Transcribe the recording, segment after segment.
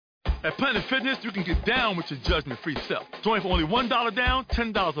At Planet Fitness, you can get down with your judgment-free self. Join for only $1 down,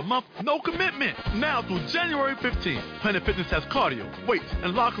 $10 a month, no commitment. Now through January 15th, Planet Fitness has cardio, weights,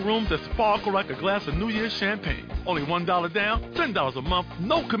 and locker rooms that sparkle like a glass of New Year's champagne. Only $1 down, $10 a month,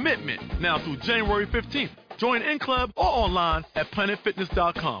 no commitment. Now through January 15th. Join in club or online at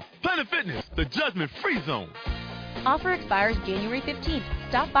planetfitness.com. Planet Fitness, the judgment-free zone. Offer expires January 15th.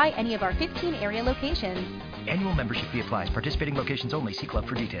 Stop by any of our 15 area locations. Annual membership fee applies. Participating locations only. See club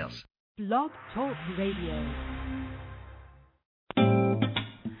for details. Blog Talk Radio.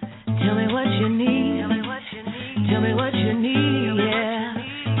 Tell me what you need. Tell me what you need. Tell me what you need. Yeah.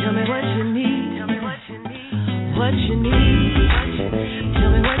 Tell me what you need. Tell me what you need. What you need.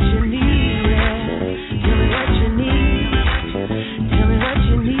 Tell me what you need. Yeah. Tell me what you need. Tell me what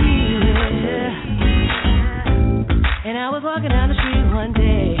you need. Yeah. And I was walking down the street one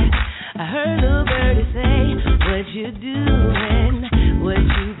day. I heard a little birdie say, what you doing, what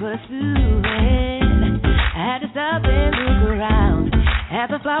you pursuing. I had to stop and look around at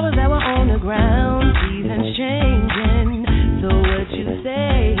the flowers that were on the ground. Seasons changing, so what you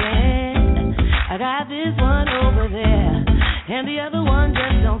saying? I got this one over there, and the other one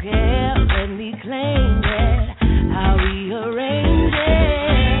just don't care. Let me claim it, I'll rearrange it.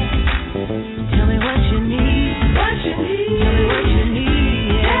 Tell me what you need, what you need. Tell me what you need.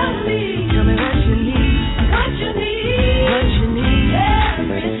 Tell me what you need, what you need, what you need,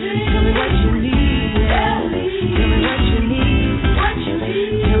 everything. Tell me what you need, tell me what you need, what you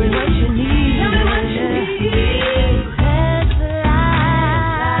need. Tell me what you need, tell me what you need. That's the life,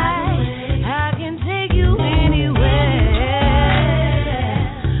 I can take you anywhere.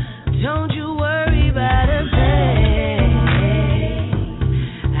 Don't you worry about a thing.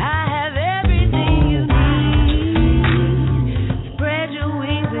 I have everything you need. Spread your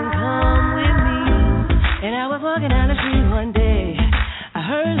wings and come with me. And I was walking down the street one day. I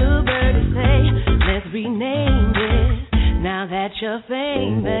heard a little birdie say, let's rename this. Now that you're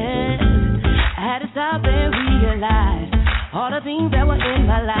famous, I had to stop and realize all the things that were in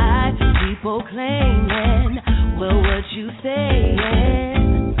my life. People claiming, well, what you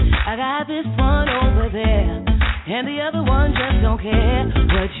saying? I got this one over there, and the other one just don't care.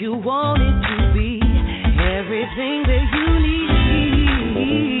 What you want it to be, everything that you need.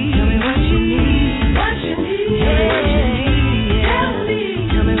 Tell me what you need, what you need. Tell me what you need, tell me.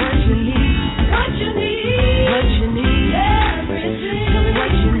 Tell me what you need, what you need, what you need. Everything. Tell me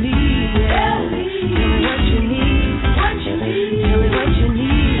what you need, tell me. Tell me what you need, what you need. Tell me what you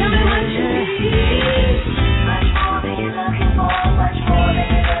need, tell me what you need. Much more than you're looking for, much more than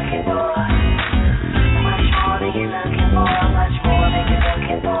you're looking for. Much more than you're looking for, much more than you're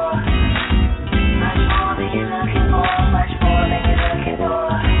looking for. Much more than you're looking for, much more than you're looking for.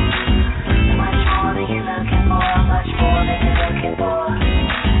 Much more than you're looking for, much more than you're looking for.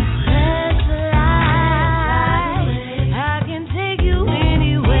 That's the life, I can take you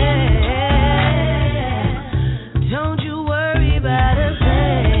anywhere. Don't you worry about a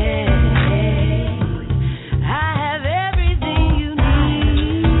thing. I have everything you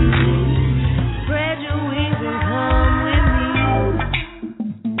need. Spread your wings and come with me.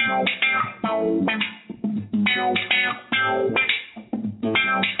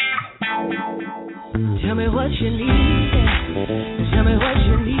 Tell me what you need. Tell me what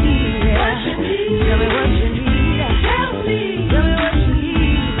you need. Tell me what you need. Tell me. Tell me what you need.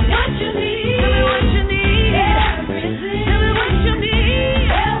 What you need. Tell me what you need. Everything. Tell me what you need.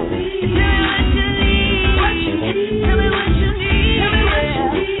 Tell me. Tell me what you need. What you need. Tell me what you need. Tell me what you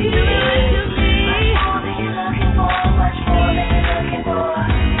need. Tell me what you need. Much more than you're looking for. Much more than you're looking for.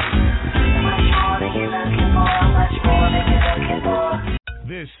 Much more than you're looking for. Much more than you're looking for.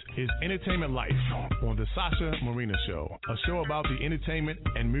 This is Entertainment Life on the Sasha Marina Show, a show about the entertainment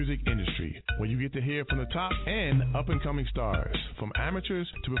and music industry, where you get to hear from the top and up-and-coming stars, from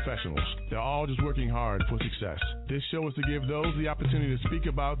amateurs to professionals. They're all just working hard for success. This show is to give those the opportunity to speak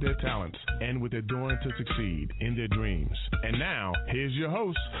about their talents and what they're doing to succeed in their dreams. And now, here's your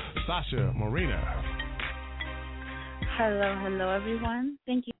host, Sasha Marina. Hello, everyone.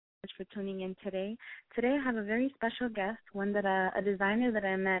 Thank you so much for tuning in today. Today I have a very special guest, one that a designer that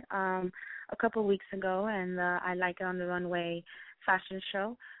I met a couple weeks ago, and I Like It on the Runway fashion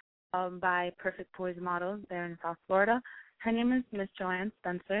show by Perfect Poise Models there in South Florida. Her name is Miss Joanne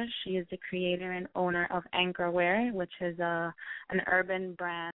Spencer. She is the creator and owner of Anchor Wear, which is an urban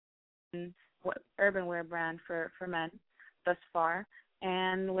wear brand for men thus far.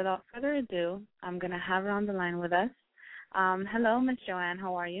 And without further ado, I'm going to have her on the line with us. Hello, Miss Joanne.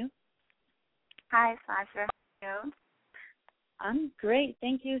 How are you? Hi, Sasha. How are you? I'm great.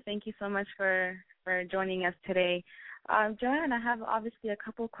 Thank you. Thank you so much for joining us today. Joanne, I have obviously a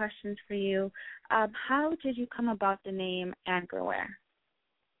couple questions for you. How did you come about the name Anchorwear?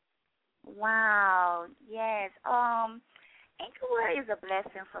 Wow. Yes. Anchorwear is a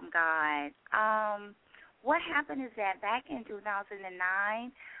blessing from God. What happened is that back in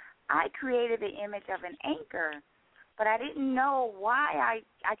 2009, I created the image of an anchor, but I didn't know why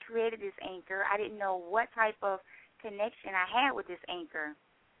I created this anchor. I didn't know what type of connection I had with this anchor.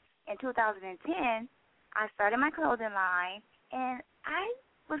 In 2010, I started my clothing line, and I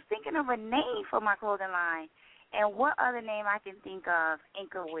was thinking of a name for my clothing line. And what other name I can think of?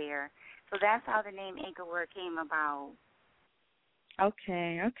 Anchorwear. So that's how the name Anchorwear came about.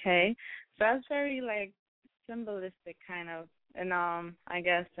 Okay. So that's very, symbolistic kind of, and I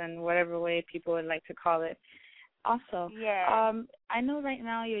guess in whatever way people would like to call it. Also, yeah. I know right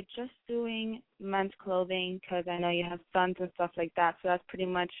now you're just doing men's clothing because I know you have sons and stuff like that, so that's pretty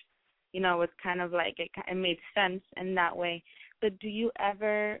much, it's kind of like it made sense in that way. But do you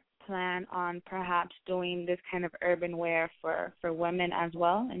ever plan on perhaps doing this kind of urban wear for women as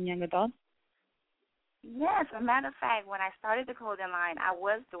well and young adults? Yes, as a matter of fact, when I started the clothing line, I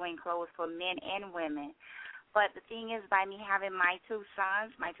was doing clothes for men and women. But the thing is, by me having my two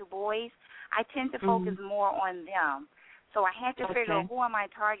sons, my two boys, I tend to focus more on them. So I had to figure out who am I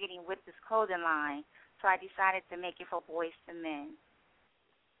targeting with this clothing line. So I decided to make it for boys to men.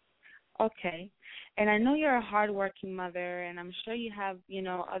 Okay. And I know you're a hardworking mother, and I'm sure you have,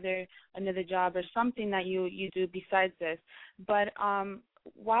 another job or something that you do besides this. But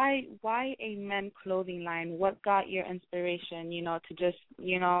why a men's clothing line? What got your inspiration, to just,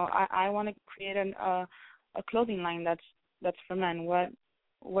 I want to create a clothing line that's for men.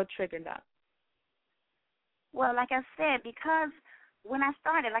 What triggered that? Well, like I said, because when I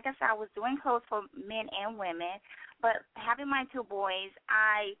started, like I said, I was doing clothes for men and women, but having my two boys,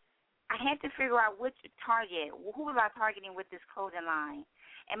 I had to figure out which target, who was I targeting with this clothing line.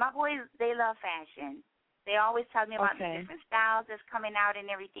 And my boys, they love fashion. They always tell me about the different styles that's coming out and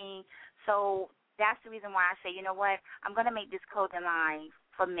everything. So that's the reason why I say, you know what, I'm going to make this clothing line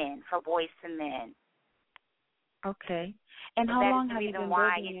for men, for boys to men. Okay. And so how long have you been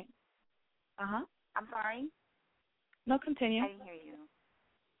building it? I'm sorry? No, continue. I didn't hear you.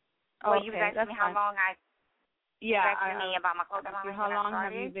 Well, you was asking me how long asking me about my clothing line. How long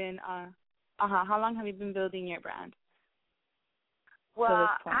have you been how long have you been building your brand? Well,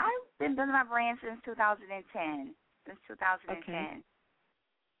 I've been building my brand since 2010. Since 2010.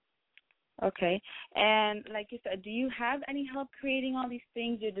 Okay. And like you said, do you have any help creating all these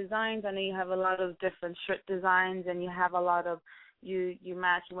things, your designs? I know you have a lot of different shirt designs, and you have a lot of you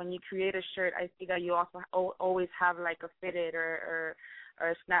match when you create a shirt. I see that you also always have like a fitted or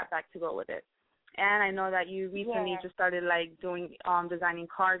a snapback to go with it. And I know that you recently just started like doing designing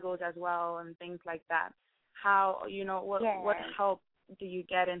cargos as well and things like that. How what help do you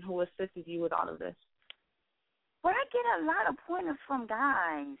get, and who assists you with all of this? Well, I get a lot of pointers from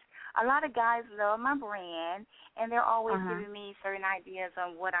guys. A lot of guys love my brand, and they're always giving me certain ideas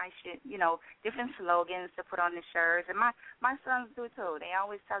on what I should, different slogans to put on the shirts. And my sons do too. They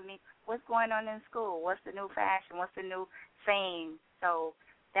always tell me what's going on in school, what's the new fashion, what's the new saying. So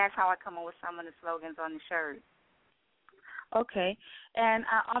that's how I come up with some of the slogans on the shirts. Okay. And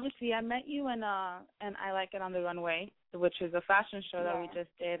obviously I met you in I Like It on the Runway, which is a fashion show that we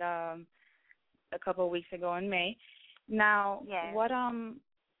just did a couple of weeks ago in May. Now, what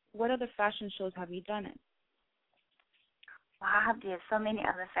other fashion shows have you done in? Well, I've did so many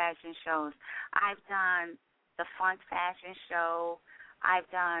other fashion shows. I've done the Funk Fashion Show. I've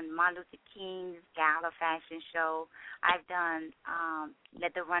done Martin Luther King's Gala Fashion Show. I've done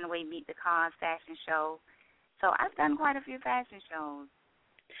Let the Runway Meet the Cars Fashion Show. So I've done quite a few fashion shows.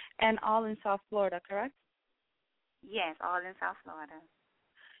 And all in South Florida, correct? Yes, all in South Florida.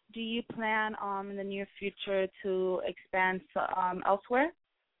 Do you plan in the near future to expand elsewhere?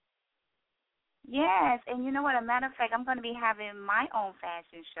 Yes, and you know what? As a matter of fact, I'm going to be having my own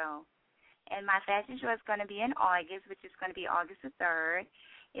fashion show. And my fashion show is going to be in August, which is going to be August the 3rd.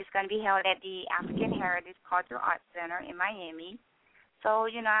 It's going to be held at the African Heritage Cultural Arts Center in Miami. So,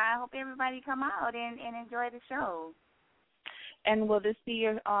 I hope everybody come out and enjoy the show. And will this be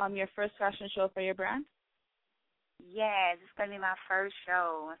your first fashion show for your brand? Yes, it's going to be my first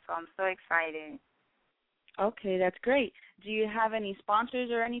show, so I'm so excited. Okay, that's great. Do you have any sponsors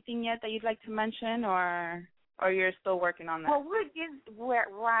or anything yet that you'd like to mention, or you're still working on that? Well, we're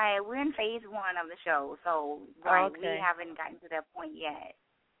in phase 1 of the show, so we haven't gotten to that point yet.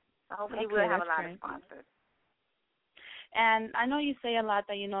 So hopefully we'll have a lot of sponsors. And I know you say a lot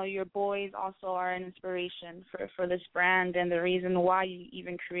that, your boys also are an inspiration for this brand and the reason why you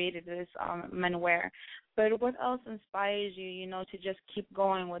even created this menwear. But what else inspires you, to just keep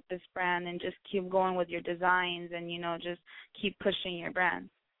going with this brand and just keep going with your designs and, just keep pushing your brand?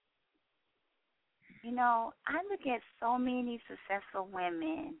 I look at so many successful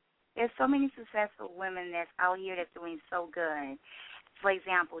women. There's so many successful women that's out here that's doing so good. For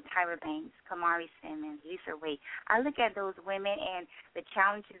example, Tyra Banks, Kamari Simmons, Lisa Ray. I look at those women and the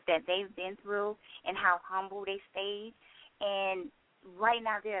challenges that they've been through and how humble they stayed. And right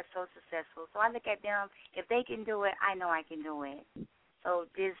now they are so successful. So I look at them. If they can do it, I know I can do it. So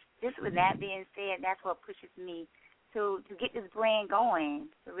just with that being said, that's what pushes me to get this brand going,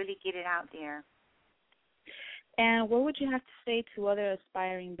 to really get it out there. And what would you have to say to other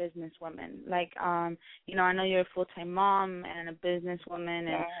aspiring businesswomen? Like, I know you're a full-time mom and a businesswoman,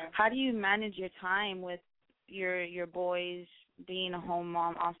 and how do you manage your time with your boys, being a home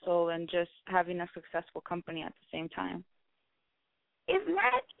mom also, and just having a successful company at the same time? It's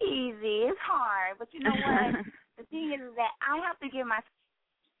not easy. It's hard. But you know what? The thing is that I really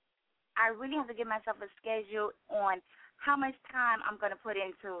have to give myself a schedule on how much time I'm going to put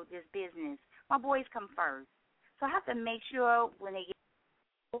into this business. My boys come first. So I have to make sure when they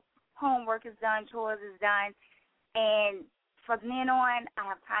get homework is done, chores is done, and from then on, I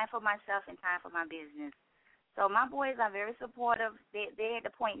have time for myself and time for my business. So my boys are very supportive. They're at the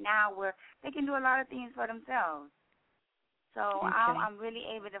point now where they can do a lot of things for themselves. So I'm really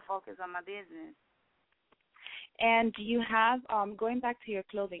able to focus on my business. And do you have, going back to your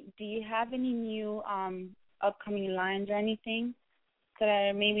clothing, do you have any new upcoming lines or anything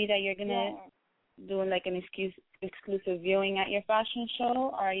that you're going to do like an exclusive viewing at your fashion show,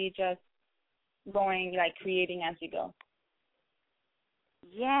 or are you just going, creating as you go?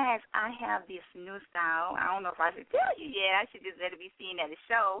 Yes, I have this new style. I don't know if I should tell you yet. I should just let it be seen at the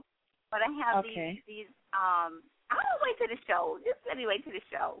show. But I have these I'll wait till the show. Just let me wait till the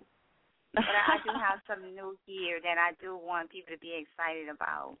show. But I do have some new gear that I do want people to be excited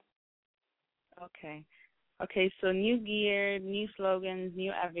about. Okay, so new gear, new slogans,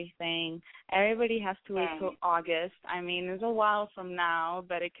 new everything. Everybody has to wait till August. I mean, there's a while from now,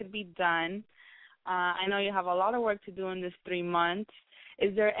 but it could be done. I know you have a lot of work to do in this 3 months.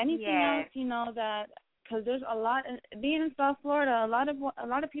 Is there anything else, that, because there's a lot, being in South Florida, a lot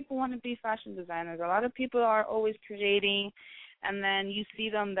of people want to be fashion designers. A lot of people are always creating, and then you see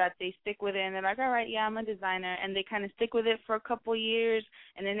them that they stick with it, and they're like, all right, I'm a designer, and they kind of stick with it for a couple years,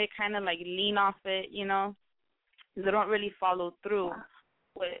 and then they kind of lean off it, They don't really follow through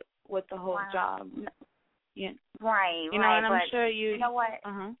with the whole job. Yeah. Right. And I'm sure you. You know what?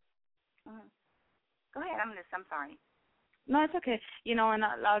 Go ahead. I'm sorry. No, it's okay. And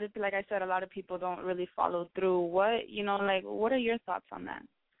like I said, a lot of people don't really follow through. What what are your thoughts on that?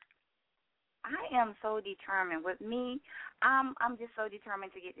 I am so determined. With me, I'm just so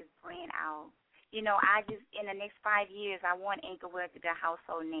determined to get this brand out. I just in the next 5 years, I want Anchorwear to be a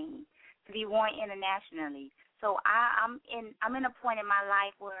household name, to be worn internationally. So I'm in a point in my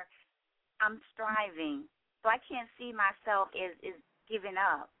life where I'm striving. So I can't see myself as giving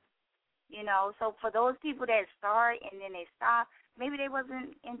up. So for those people that start and then they stop, maybe they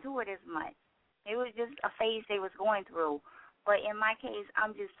wasn't into it as much. It was just a phase they was going through. But in my case,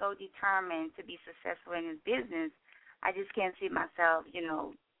 I'm just so determined to be successful in this business. I just can't see myself,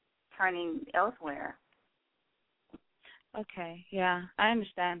 turning elsewhere. Okay, yeah, I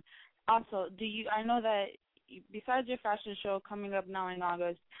understand. Also, I know that besides your fashion show coming up now in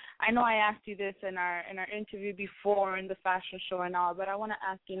August, I know I asked you this in our interview before in the fashion show and all, but I want to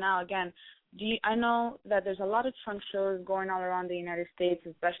ask you now again. I know that there's a lot of trunk shows going all around the United States,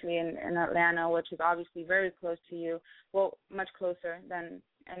 especially in Atlanta, which is obviously very close to you. Well, much closer than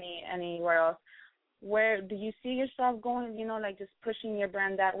anywhere else. Where do you see yourself going, just pushing your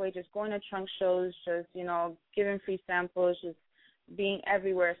brand that way, just going to trunk shows, just, giving free samples, just being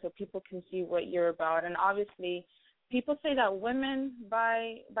everywhere so people can see what you're about? And obviously, people say that women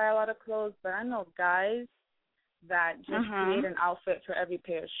buy a lot of clothes, but I know guys that just create an outfit for every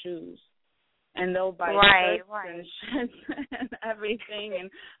pair of shoes. And they'll buy shirts and shirts and everything,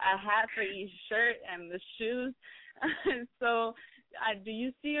 and a hat for each shirt and the shoes. So do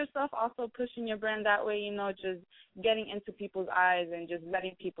you see yourself also pushing your brand that way, just getting into people's eyes and just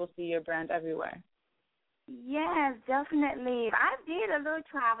letting people see your brand everywhere? Yes, definitely. I did a little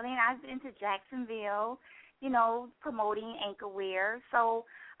traveling. I've been to Jacksonville, promoting Anchorwear. So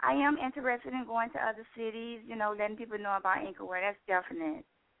I am interested in going to other cities, letting people know about Anchorwear. That's definite.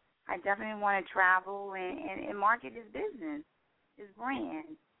 I definitely want to travel and market his business, his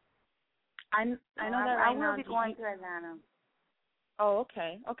brand. I know that right now. I will be going to Atlanta. Oh,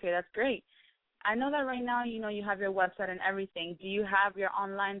 okay. Okay, that's great. I know that right now, you have your website and everything. Do you have your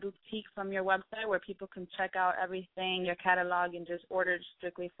online boutique from your website where people can check out everything, your catalog, and just order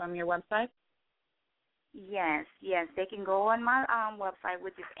strictly from your website? Yes. They can go on my website,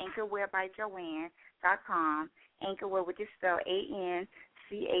 which is anchorwearbyjoanne.com. Anchorwear, which is spelled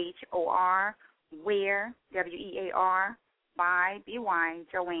ANCHOR, wear, WEAR, by BY,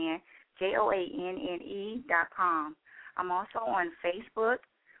 Joanne, JOANNE.com. I'm also on Facebook,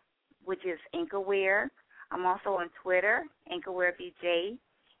 which is Anchorwear. I'm also on Twitter, AnchorwearBJ,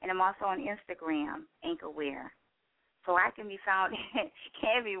 and I'm also on Instagram, Anchorwear. So I can be found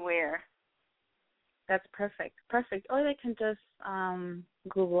everywhere. That's perfect. Or they can just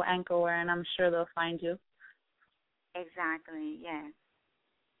Google Anchorwear, and I'm sure they'll find you. Exactly, yes.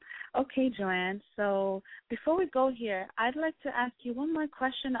 Okay, Joanne, so before we go here, I'd like to ask you one more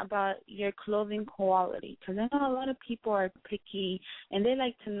question about your clothing quality, because I know a lot of people are picky, and they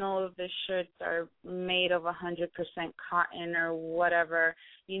like to know if their shirts are made of 100% cotton or whatever,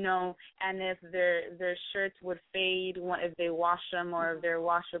 and if their shirts would fade if they wash them, or if they're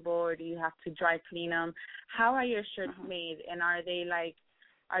washable, or do you have to dry clean them? How are your shirts made, and are they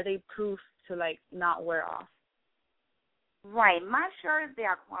proof to, not wear off? Right. My shirts, they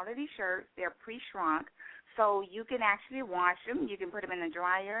are quality shirts. They're pre-shrunk, so you can actually wash them. You can put them in the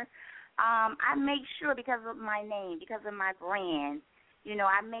dryer. I make sure, because of my name, because of my brand,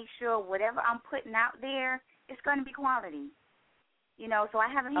 I make sure whatever I'm putting out there, it's going to be quality. So I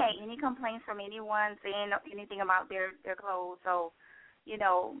haven't had any complaints from anyone saying anything about their clothes. So,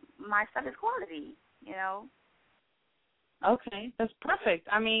 my stuff is quality, Okay, that's perfect.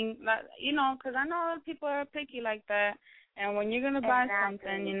 I mean, because I know people are picky like that. And when you're gonna buy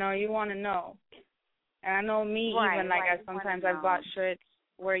something, you want to know. And I know me even sometimes I've bought shirts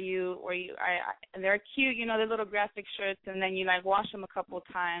where they're cute, the little graphic shirts, and then you wash them a couple of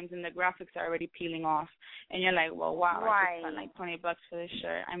times and the graphics are already peeling off, and you're like, well, wow, I just spent $20 for this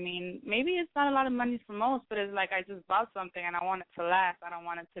shirt. I mean, maybe it's not a lot of money for most, but it's I just bought something and I want it to last. I don't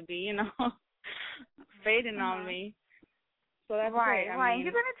want it to be, fading on me. So that's great. I mean,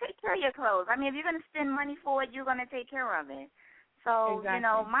 you're going to take care of your clothes. I mean, if you're going to spend money for it, you're going to take care of it. So, exactly.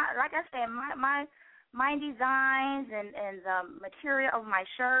 Like I said, my designs and the material of my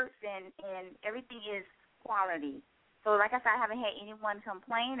shirts and everything is quality. So, like I said, I haven't had anyone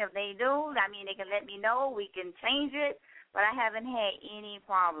complain. If they do, I mean, they can let me know. We can change it. But I haven't had any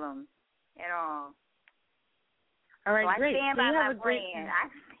problems at all. All right, so great. I stand by my brand.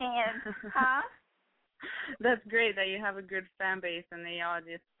 I stand, That's great that you have a good fan base and they all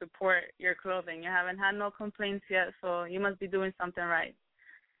just support your clothing. You haven't had no complaints yet, so you must be doing something right.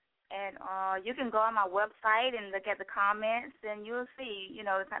 And you can go on my website and look at the comments, and you'll see,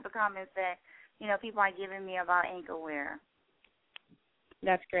 the type of comments that, people are giving me about Anchorwear.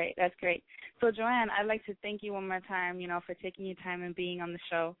 That's great. That's great. So, Joanne, I'd like to thank you one more time, for taking your time and being on the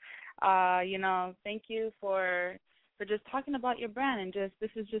show. Thank you for just talking about your brand, and this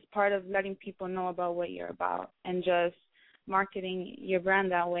is just part of letting people know about what you're about and just marketing your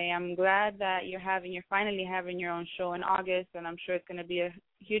brand that way. I'm glad that you're finally having your own show in August, and I'm sure it's going to be a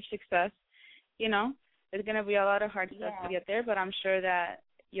huge success. There's going to be a lot of hard stuff to get there, but I'm sure that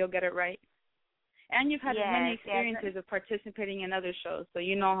you'll get it right. And you've had many experiences of participating in other shows, so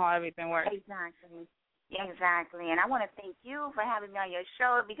you know how everything works. Exactly. And I want to thank you for having me on your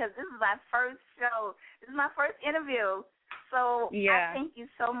show, because this is my first show. This is my first interview. So I thank you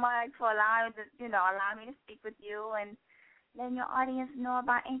so much for allowing me to speak with you and letting your audience know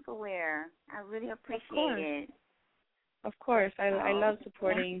about Anchorwear. I really appreciate it. Of course. I love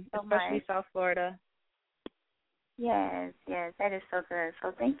supporting, especially South Florida. Yes, that is so good.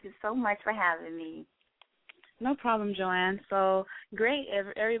 So thank you so much for having me. No problem, Joanne. So great.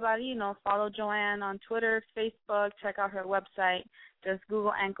 Everybody, follow Joanne on Twitter, Facebook. Check out her website. Just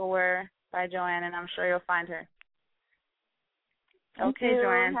Google Anchorwear by Joanne, and I'm sure you'll find her. Thank you.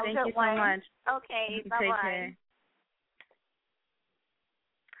 Joanne. Have thank you one. So much. Okay, bye-bye. Take care.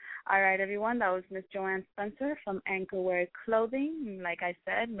 All right, everyone. That was Miss Joanne Spencer from Anchorwear Clothing. Like I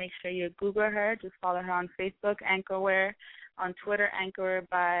said, make sure you Google her. Just follow her on Facebook, Anchorwear, on Twitter, Anchorwear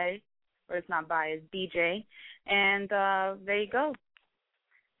by, or it's not by, it's BJ. And there you go.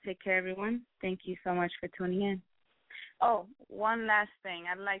 Take care, everyone. Thank you so much for tuning in. Oh, one last thing.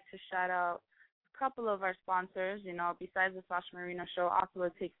 I'd like to shout out a couple of our sponsors, besides the Sasha Marino Show, also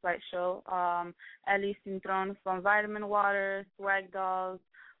the Take Flight Show, Ellie Cintron from Vitamin Water, Swag Dolls,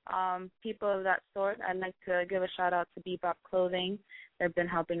 people of that sort. I'd like to give a shout out to Bebop Clothing. They've been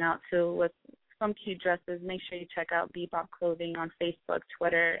helping out, too, with some cute dresses. Make sure you check out Bebop Clothing on Facebook,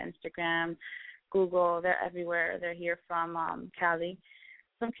 Twitter, Instagram, Google. They're everywhere. They're here from Cali.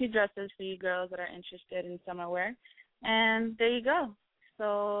 Some cute dresses for you girls that are interested in summer wear. And there you go.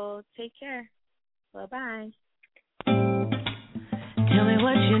 So take care. Bye-bye. Tell me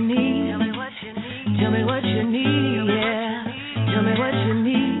what you need. Tell me what you need. Tell me what you need. Yeah. Tell me what you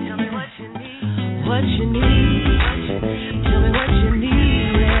need. Tell me what you need. What you need. Tell me what you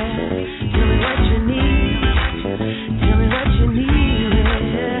need. Yeah. Tell me what you need. Tell me what you need.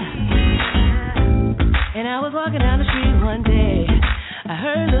 Yeah. And I was walking down the street one day. I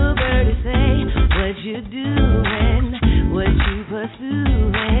heard a little birdie say, what you doing? What you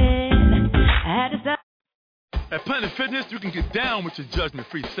pursuing? I had to stop. At Planet Fitness, you can get down with your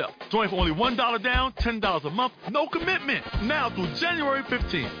judgment-free self. Join for only $1 down, $10 a month, no commitment. Now through January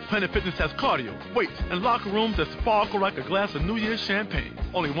 15th, Planet Fitness has cardio, weights, and locker rooms that sparkle like a glass of New Year's champagne.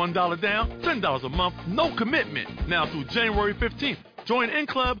 Only $1 down, $10 a month, no commitment. Now through January 15th. Join in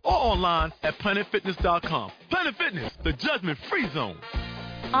club or online at planetfitness.com. Planet Fitness, the judgment-free zone.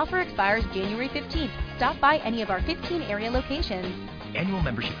 Offer expires January 15th. Stop by any of our 15 area locations. Annual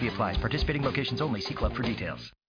membership fee applies. Participating locations only. See club for details.